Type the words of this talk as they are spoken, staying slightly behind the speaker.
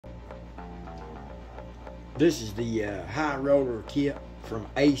This is the high roller kit from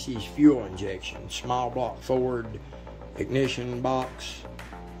Aces Fuel Injection. Small block Ford ignition box.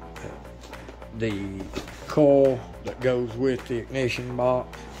 The coil that goes with the ignition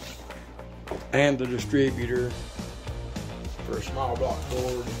box. And the distributor for a small block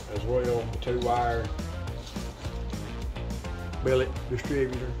Ford as well. 2-wire billet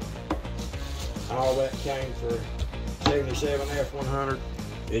distributor. All that came for 77 F100.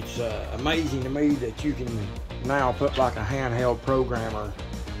 It's amazing to me that you can now put like a handheld programmer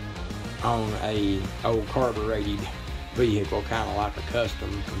on a old carbureted vehicle, kind of like a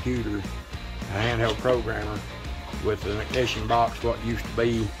custom computer, a handheld programmer with an ignition box. What used to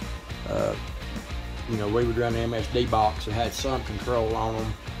be, you know, we would run the MSD box that had some control on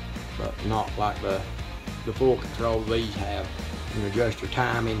them, but not like the full control these have. You can adjust your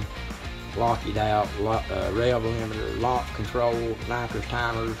timing, lock it out, rev limiter, lock control, nitrous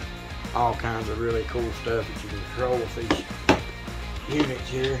timers, all kinds of really cool stuff that you can control with these units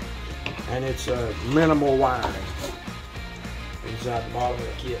here. And it's minimal wiring. Inside the bottom of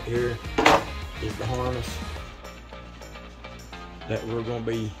the kit here is the harness that we're going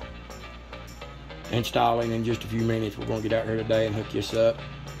to be installing in just a few minutes. We're going to get out here today and hook this up.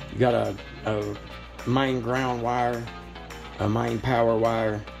 You got a main ground wire, a main power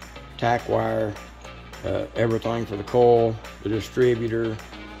wire, tack wire, everything for the coil, the distributor,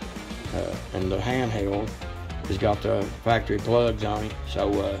 and the handheld has got the factory plugs on it.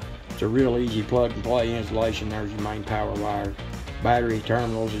 So it's a real easy plug and play installation. There's your main power wire. Battery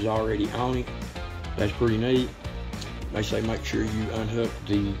terminals is already on it. That's pretty neat. They say make sure you unhook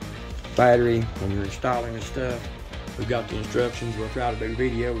the battery when you're installing this stuff. We've got the instructions. We'll try to do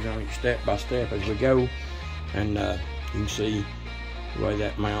videos on it step by step as we go, and you can see the way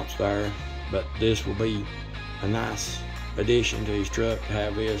that mounts there. But this will be a nice addition to his truck to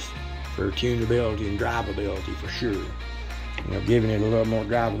have this for tunability and drivability for sure. You know, giving it a little more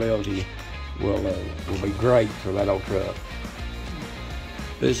drivability will be great for that old truck.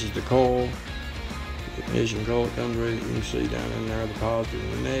 This is the coil, the ignition coil that comes with it. You can see down in there the positive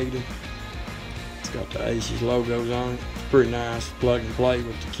and the negative. It's got the Aces logos on it. It's pretty nice plug and play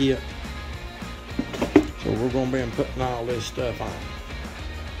with the kit. So we're going to be putting all this stuff on.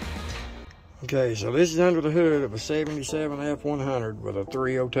 Okay, so this is under the hood of a 77 F100 with a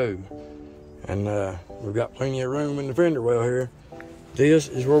 302. And we've got plenty of room in the fender well here. This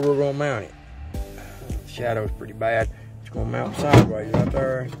is where we're going to mount it. The shadow's pretty bad. It's going to mount sideways right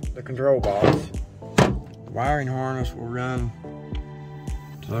there, the control box. The wiring harness will run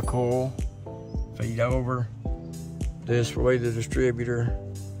to the coil, feed over. This will be the distributor.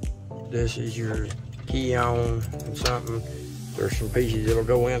 This is your key on and something. There's some pieces that'll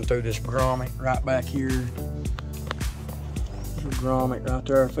go in through this grommet right back here. The grommet right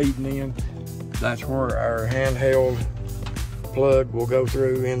there feeding in. That's where our handheld plug will go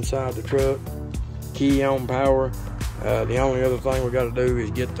through inside the truck. Key on power. The only other thing we got to do is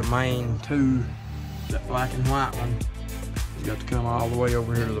get the main two, that black and white one. You got to come all the way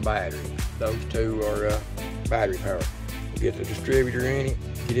over here to the battery. Those two are battery power. We'll get the distributor in it,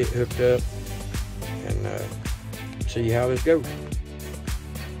 get it hooked up, and see how this goes.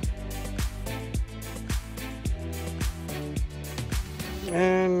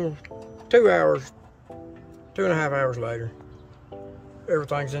 And 2.5 hours later,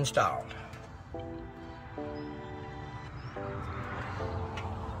 everything's installed.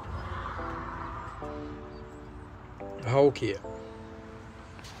 The whole kit.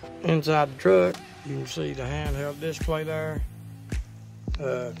 Inside the truck, you can see the handheld display there.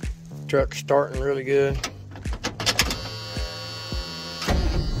 Truck's starting really good.